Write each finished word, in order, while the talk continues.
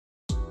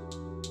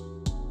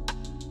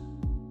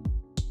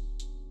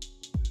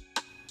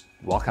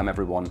Welcome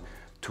everyone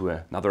to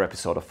another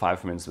episode of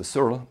 5 Minutes with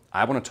Cyrill.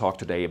 I want to talk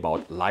today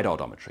about LiDAR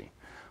Odometry.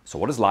 So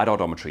what is LiDAR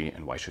Odometry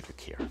and why should you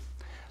care?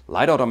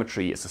 LiDAR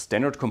Odometry is a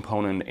standard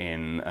component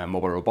in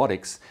mobile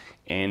robotics,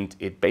 and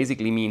it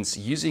basically means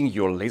using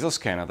your laser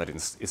scanner that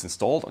is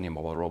installed on your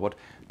mobile robot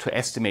to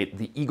estimate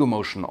the ego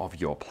motion of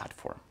your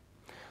platform.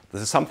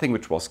 This is something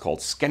which was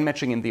called scan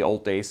matching in the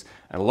old days,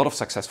 and a lot of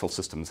successful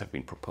systems have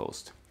been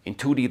proposed. In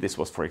 2D, this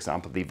was, for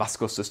example, the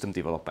vasco system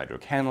developed by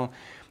kernel,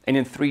 and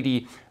in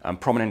 3D,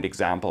 prominent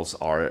examples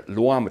are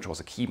LOAM, which was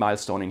a key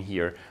milestone in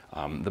here,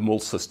 the MUL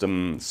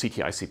system,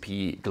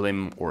 KISS-ICP,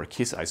 GLIM, or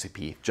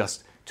KISS-ICP,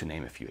 just to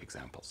name a few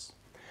examples.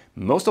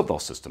 Most of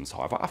those systems,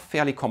 however, are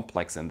fairly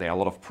complex and there are a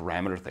lot of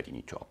parameters that you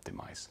need to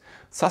optimize.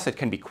 Thus, it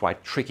can be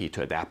quite tricky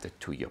to adapt it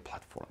to your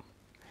platform.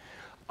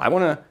 I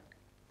want to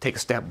take a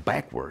step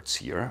backwards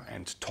here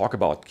and talk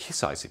about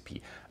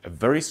KISS-ICP, a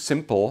very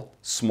simple,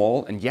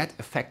 small, and yet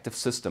effective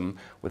system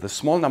with a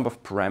small number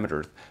of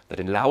parameters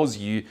that allows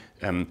you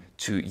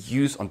to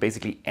use on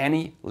basically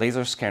any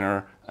laser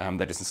scanner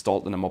that is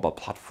installed in a mobile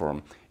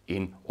platform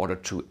in order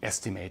to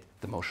estimate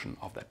the motion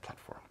of that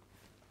platform.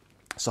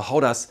 So how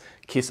does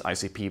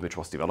KISS-ICP, which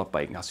was developed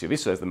by Ignacio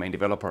Vizzo as the main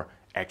developer,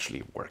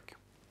 actually work?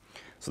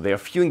 So there are a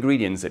few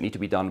ingredients that need to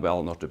be done well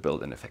in order to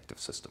build an effective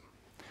system.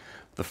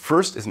 The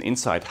first is an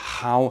insight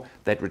how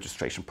that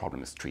registration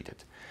problem is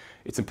treated.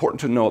 It's important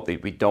to note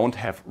that we don't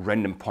have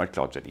random point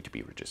clouds that need to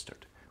be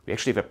registered. We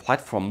actually have a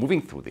platform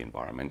moving through the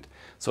environment,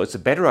 so it's a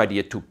better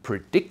idea to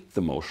predict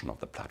the motion of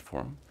the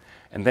platform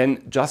and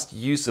then just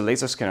use the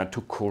laser scanner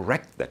to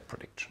correct that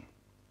prediction.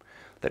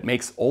 That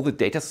makes all the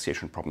data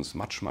association problems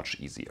much, much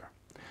easier.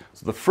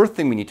 So the first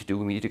thing we need to do,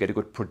 we need to get a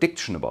good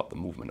prediction about the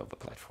movement of the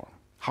platform.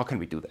 How can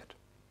we do that?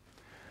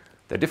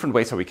 There are different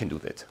ways how we can do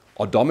that.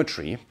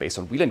 Odometry, based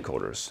on wheel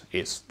encoders,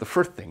 is the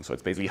first thing. So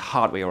it's basically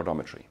hardware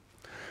odometry.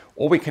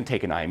 Or we can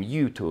take an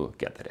IMU to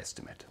get that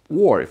estimate.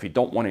 Or if we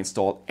don't want to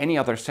install any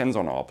other sensor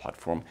on our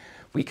platform,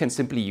 we can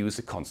simply use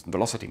a constant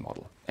velocity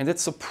model. And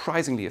it's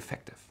surprisingly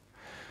effective.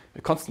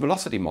 The constant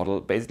velocity model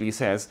basically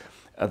says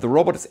the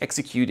robot is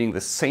executing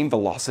the same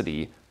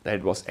velocity that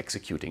it was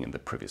executing in the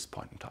previous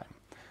point in time.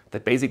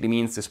 That basically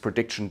means this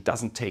prediction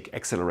doesn't take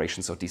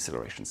accelerations or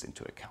decelerations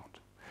into account.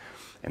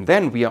 And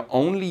then we are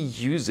only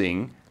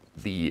using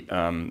the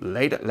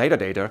LiDAR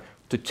data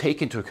to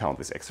take into account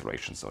these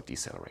accelerations or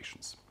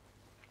decelerations.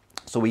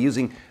 So we're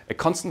using a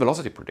constant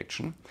velocity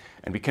prediction,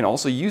 and we can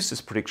also use this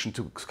prediction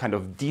to kind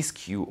of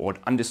deskew or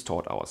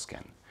undistort our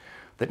scan.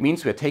 That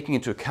means we are taking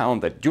into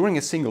account that during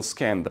a single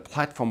scan, the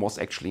platform was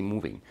actually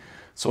moving.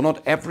 So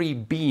not every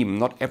beam,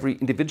 not every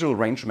individual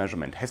range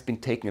measurement has been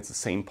taken at the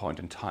same point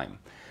in time.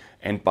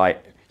 And by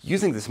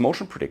using this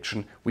motion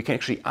prediction, we can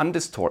actually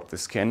undistort the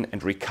scan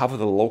and recover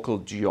the local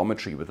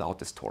geometry without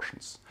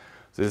distortions.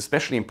 This is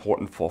especially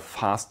important for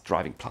fast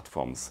driving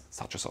platforms,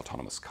 such as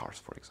autonomous cars,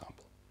 for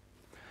example.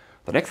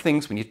 The next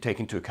things we need to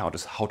take into account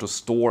is how to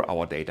store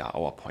our data,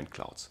 our point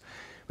clouds.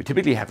 We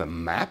typically have a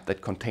map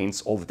that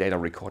contains all the data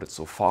recorded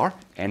so far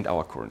and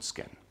our current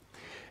scan.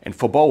 And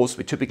for both,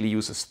 we typically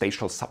use a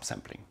spatial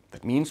subsampling.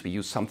 That means we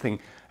use something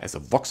as a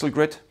voxel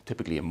grid,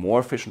 typically a more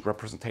efficient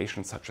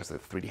representation, such as a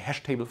 3D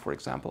hash table, for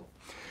example,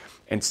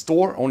 and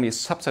store only a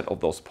subset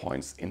of those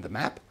points in the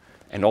map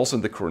and also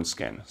in the current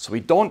scan. So we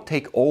don't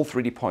take all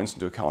 3D points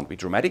into account. We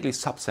dramatically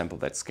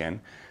subsample that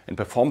scan and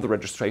perform the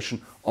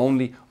registration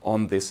only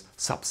on this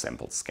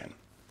subsampled scan.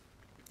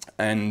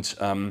 And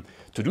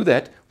to do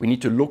that, we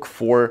need to look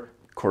for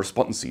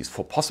correspondences,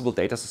 for possible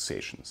data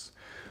associations.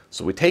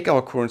 So we take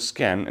our current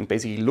scan and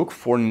basically look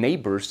for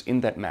neighbors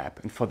in that map.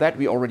 And for that,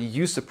 we already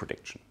use the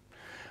prediction.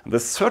 And the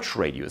search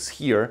radius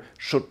here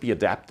should be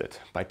adapted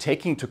by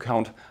taking into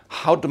account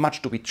how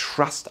much do we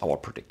trust our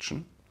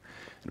prediction.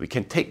 And we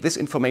can take this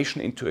information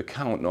into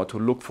account in order to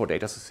look for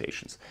data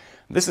associations.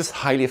 This is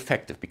highly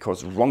effective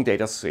because wrong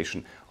data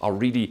associations are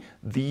really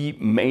the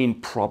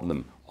main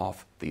problem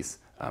of these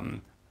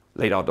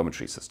LiDAR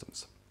odometry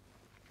systems.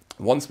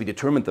 Once we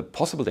determine the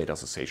possible data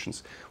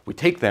associations, we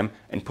take them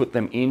and put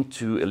them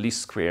into a least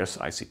squares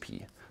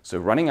ICP. So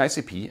running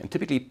ICP, and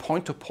typically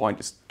point-to-point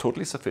is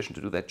totally sufficient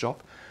to do that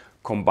job,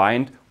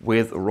 combined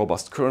with a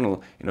robust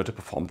kernel in order to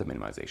perform the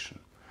minimization.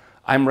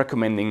 I'm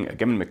recommending a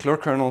Gammon-McClure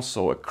kernel,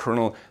 so a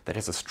kernel that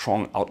has a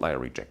strong outlier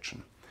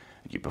rejection.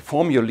 You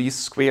perform your least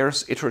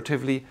squares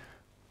iteratively,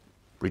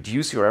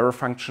 reduce your error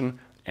function,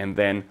 and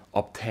then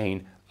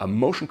obtain a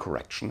motion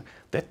correction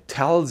that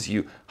tells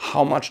you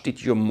how much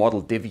did your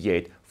model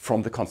deviate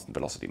from the constant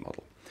velocity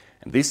model.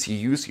 And this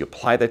you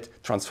apply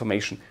that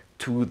transformation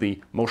to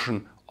the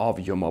motion of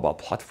your mobile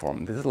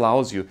platform. This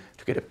allows you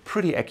to get a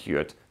pretty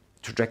accurate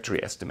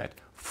trajectory estimate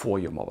for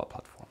your mobile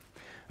platform.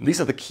 And these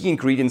are the key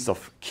ingredients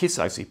of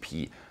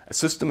KISS-ICP, a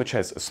system which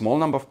has a small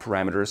number of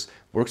parameters,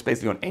 works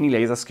basically on any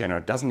laser scanner,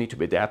 doesn't need to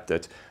be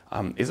adapted,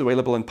 is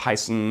available in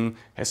Python,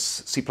 has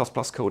C++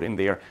 code in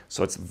there,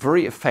 so it's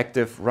very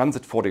effective, runs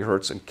at 40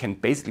 Hertz, and can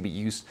basically be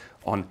used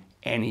on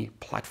any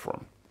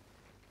platform.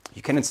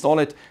 You can install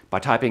it by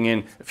typing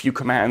in a few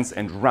commands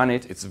and run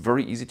it. It's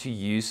very easy to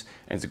use,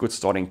 and it's a good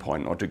starting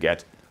point in order to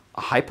get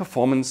a high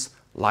performance,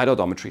 LiDAR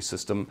Odometry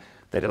system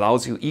that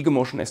allows you ego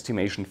motion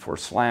estimation for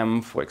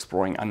SLAM, for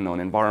exploring unknown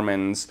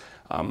environments,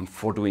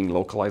 for doing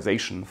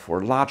localization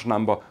for a large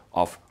number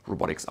of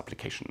robotics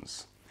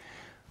applications.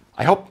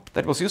 I hope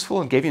that was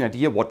useful and gave you an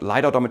idea what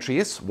LiDAR Odometry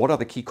is, what are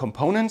the key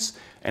components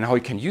and how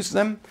you can use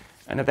them.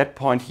 And at that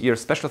point here,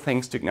 special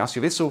thanks to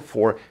Ignacio Vizzo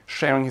for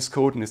sharing his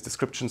code and his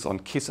descriptions on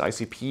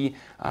KISS-ICP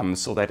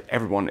so that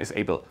everyone is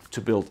able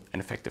to build an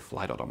effective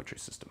LiDAR Odometry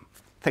system.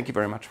 Thank you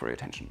very much for your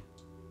attention.